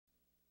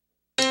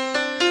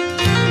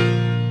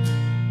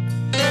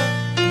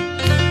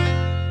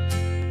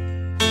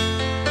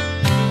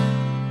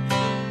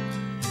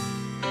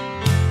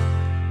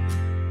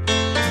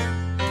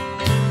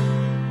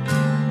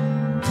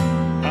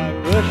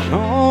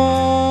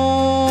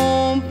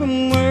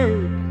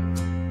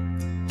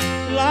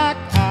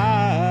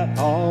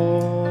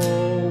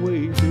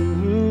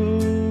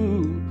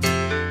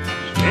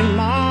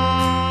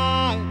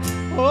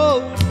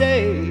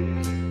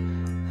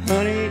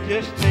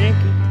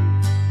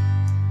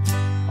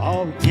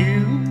of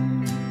you.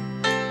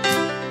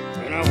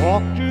 When I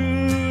walked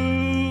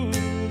through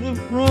the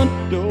front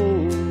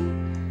door,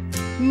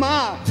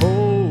 my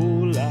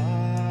whole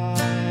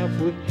life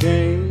would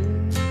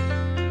change.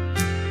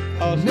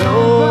 'Cause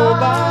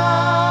nobody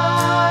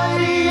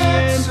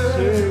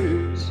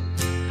answers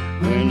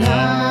when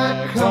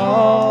I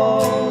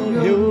call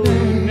your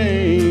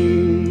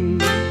name.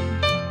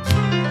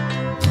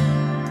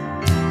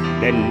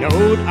 That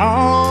note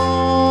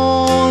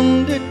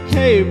on the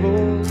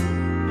table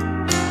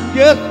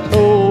just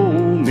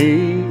told me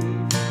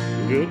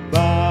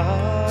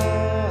goodbye.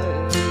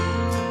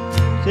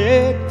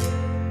 Said,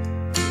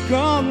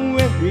 come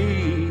with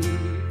me,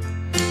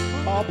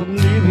 up and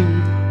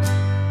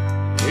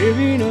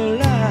living a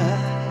lie.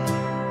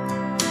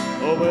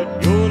 Oh, but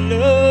your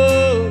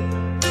love,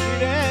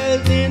 it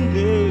has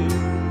ended,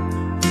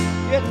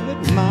 yes,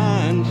 but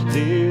mine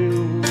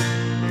still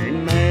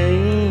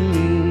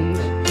remains.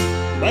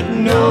 But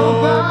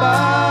nobody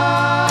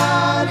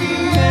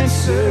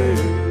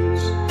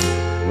answers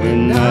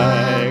when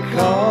I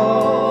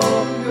call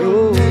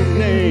your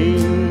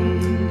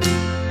name.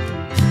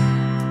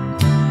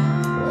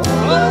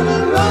 What a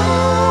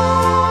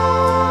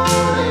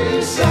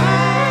lonely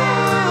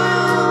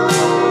sound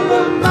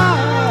of my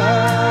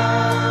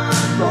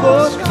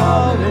voice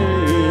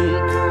calling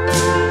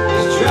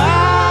is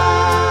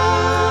driving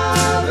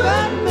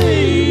me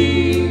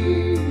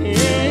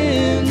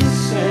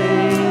insane.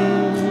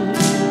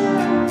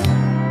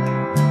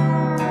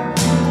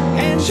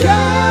 And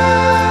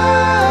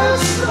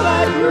just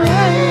like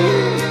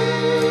rain,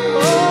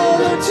 oh,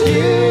 the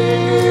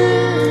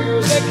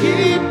tears that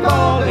keep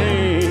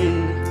falling,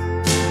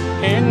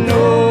 and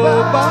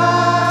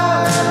nobody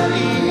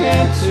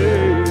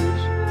answers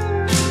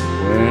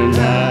when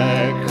I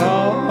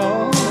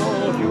call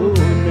your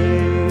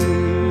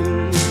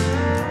name.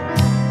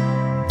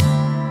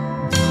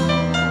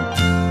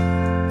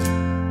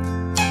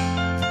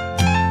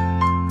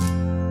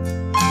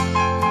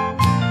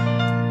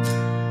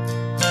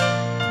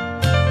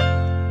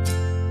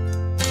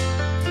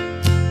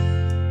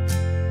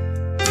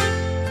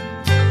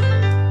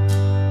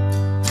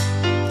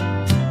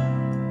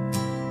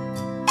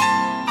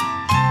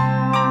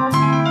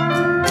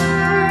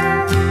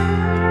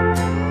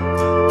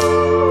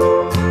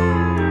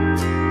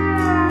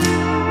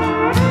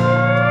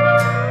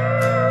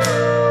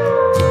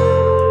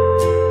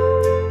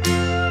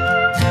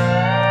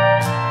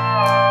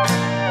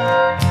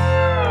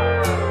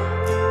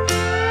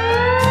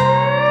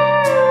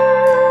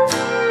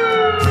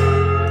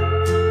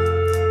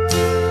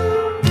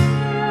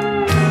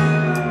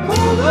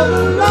 What a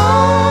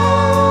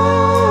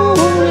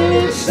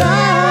lonely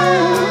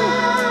sound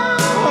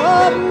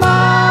of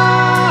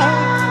my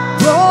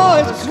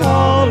voice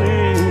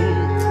calling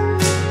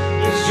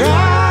is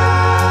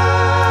driving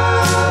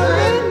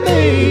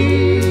me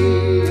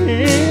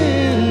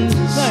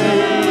insane.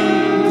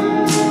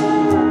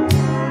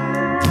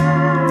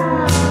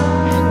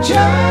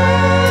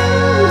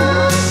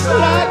 Just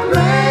like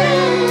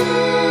rain,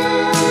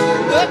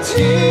 the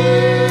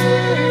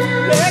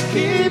tears that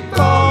keep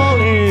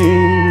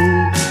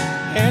falling,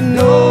 and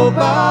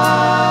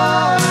nobody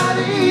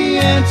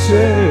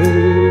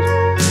answers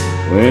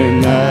when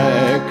I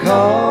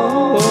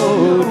call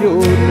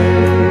your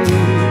name.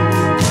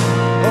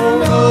 Oh,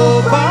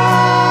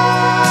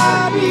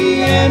 nobody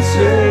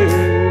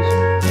answers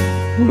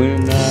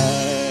when I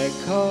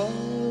call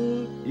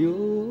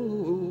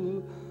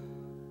your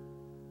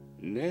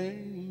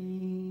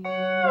name.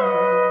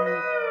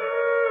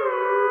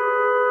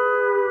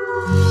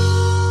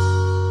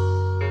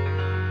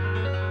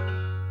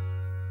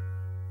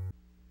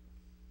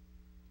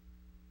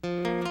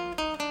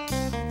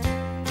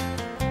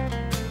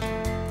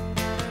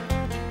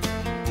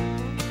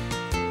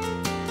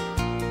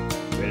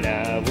 Well,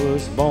 I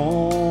was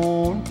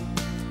born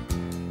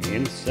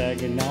in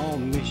Saginaw,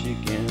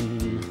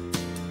 Michigan.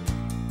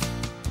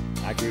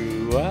 I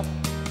grew up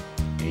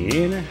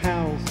in a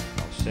house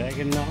on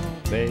Saginaw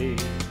Bay.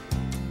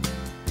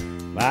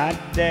 My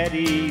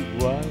daddy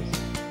was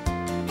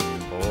a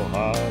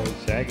poor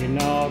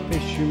Saginaw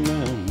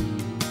fisherman.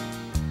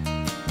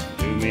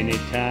 Too many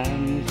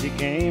times he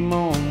came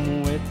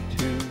home with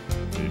too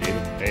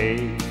little pay.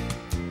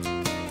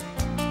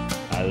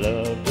 I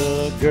loved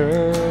a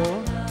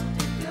girl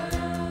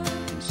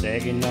in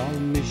Saginaw,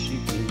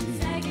 Michigan,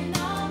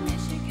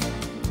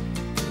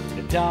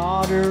 the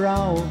daughter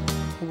of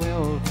a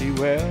wealthy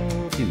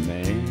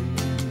man.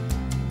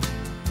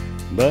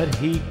 But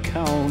he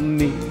called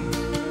me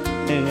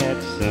that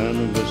son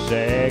of a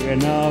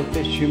Saginaw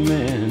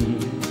fisherman,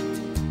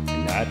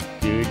 not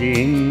good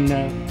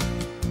enough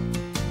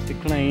to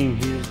claim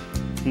his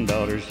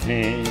daughter's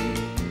hand.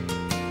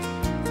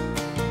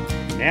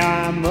 Now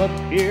I'm up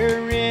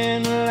here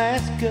in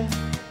Alaska,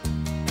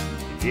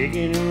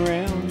 digging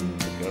around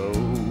for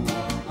gold.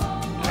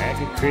 Like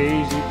a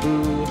crazy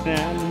fool,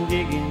 I'm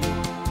digging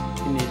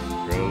in this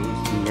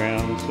frozen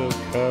ground so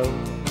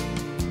cold.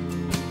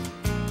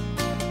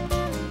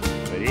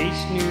 But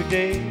each new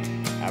day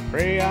I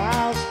pray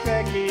I'll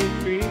strike it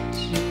rich,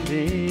 and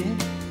then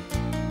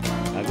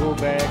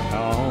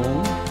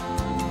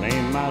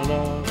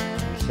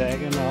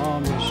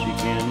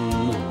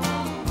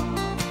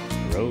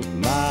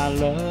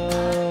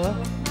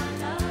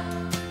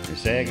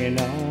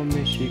Saginaw,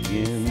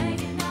 Michigan.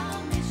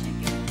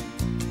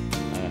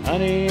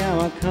 Honey, I'm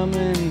a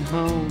coming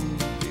home.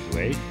 She's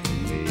waiting for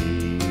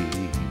me.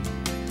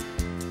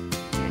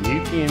 And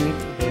you can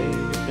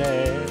tell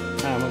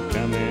that I'm a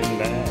coming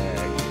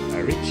back,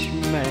 a rich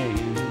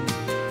man.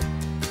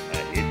 I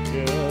hit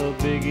the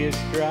biggest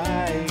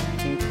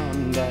strike in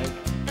Klondike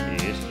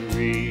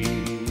history.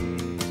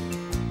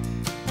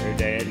 Her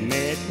dad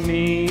met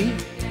me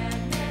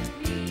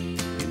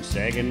in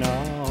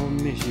Saginaw,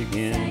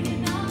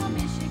 Michigan.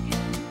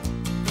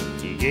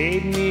 He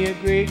gave me a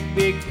great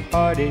big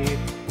party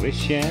with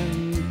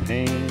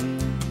champagne.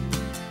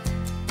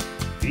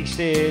 He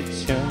said,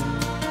 son,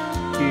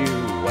 you're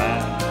a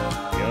wild,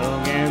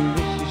 young,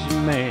 ambitious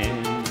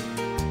man.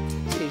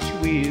 Says,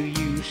 will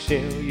you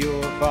sell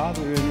your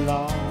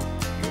father-in-law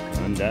your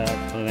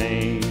Klondike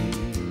claim?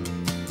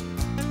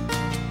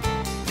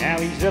 Now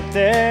he's up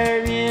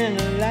there in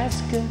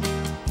Alaska,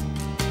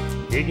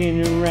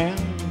 digging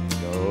around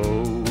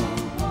gold.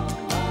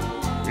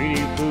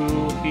 Pretty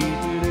fool,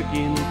 he's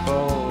looking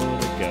for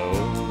the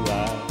gold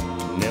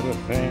I've never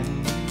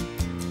found.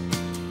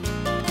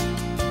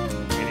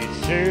 And it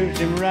serves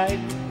him right,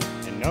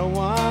 and no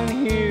one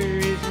here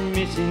is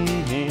missing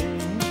him.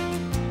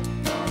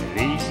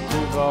 Least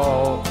of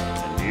all,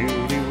 the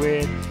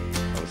newlywed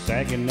of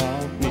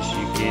Saginaw,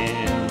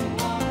 Michigan.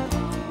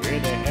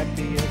 We're the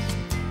happiest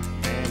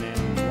man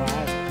and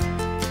wife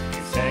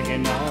in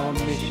Saginaw,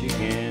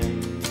 Michigan.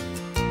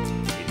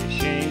 He's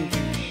ashamed to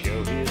show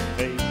his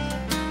face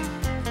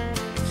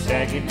in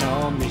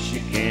Saginaw,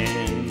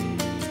 Michigan.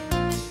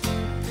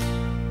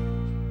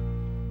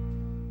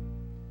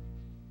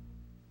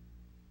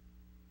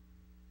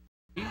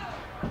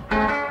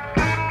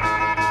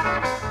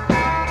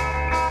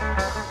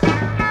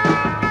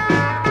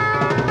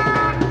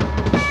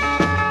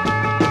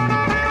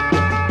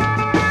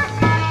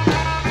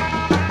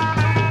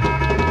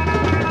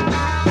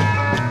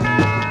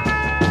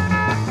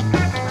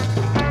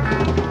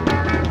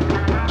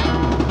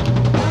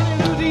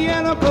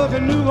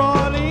 New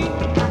Orleans,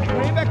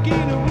 way back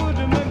in the woods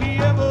among the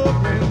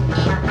evergreens.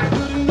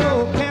 Couldn't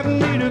know Captain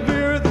Need a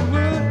beer at the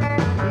wood.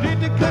 Did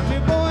the country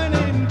boy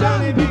named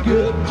Johnny be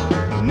good?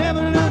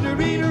 Never learned to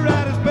read or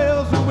write a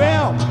spell so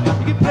well.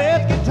 He could play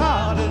his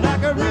guitar just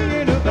like a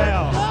ringing a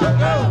bell.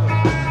 Go,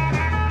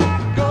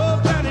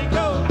 go, Johnny,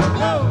 go,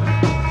 go.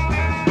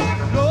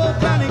 Go,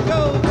 Johnny, go,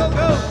 go,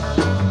 go.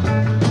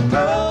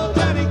 Go,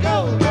 Johnny, go,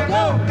 go,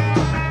 go.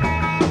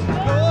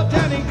 Go,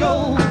 Johnny, go,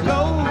 go.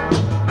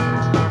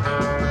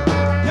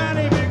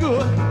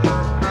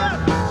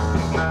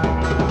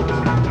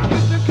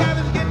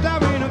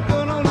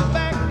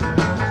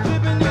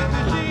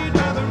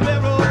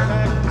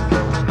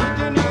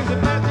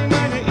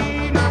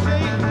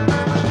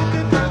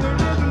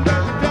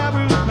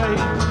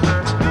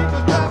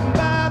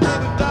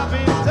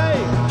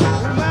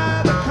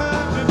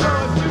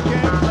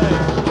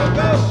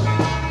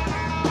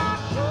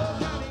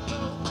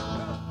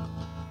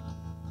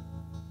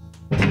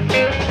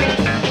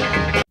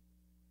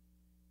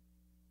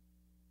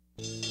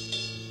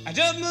 I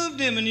just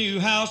moved in my new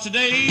house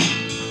today.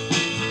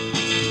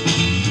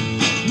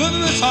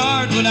 Moving was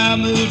hard when I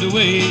moved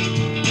away.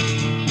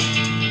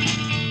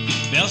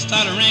 Bells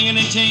started ringing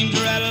and chains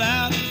rattled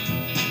out.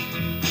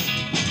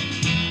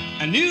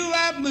 I knew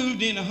I'd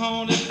moved in a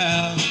haunted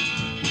house.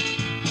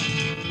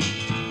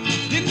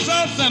 Didn't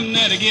saw something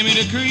that'd give me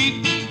the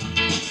creep.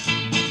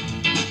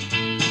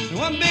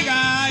 One big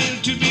eye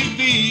and two big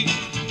feet.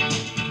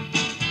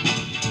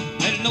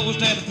 Had a nose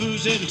that the food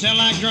said to sound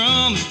like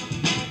drums.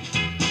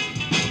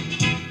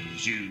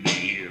 She'll be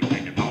here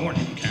when the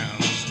morning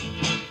comes.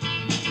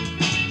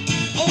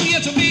 Oh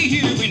yes, I'll be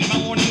here when the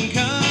morning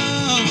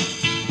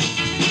comes.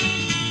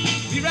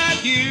 Be right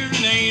here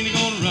and ain't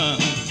gonna run.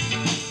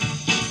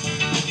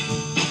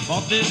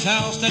 Bought this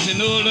house that's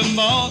an old and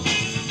bought.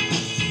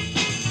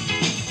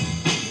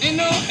 Ain't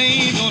no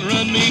ain't gonna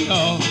run me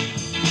off.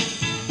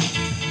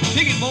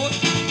 Pick it, boy.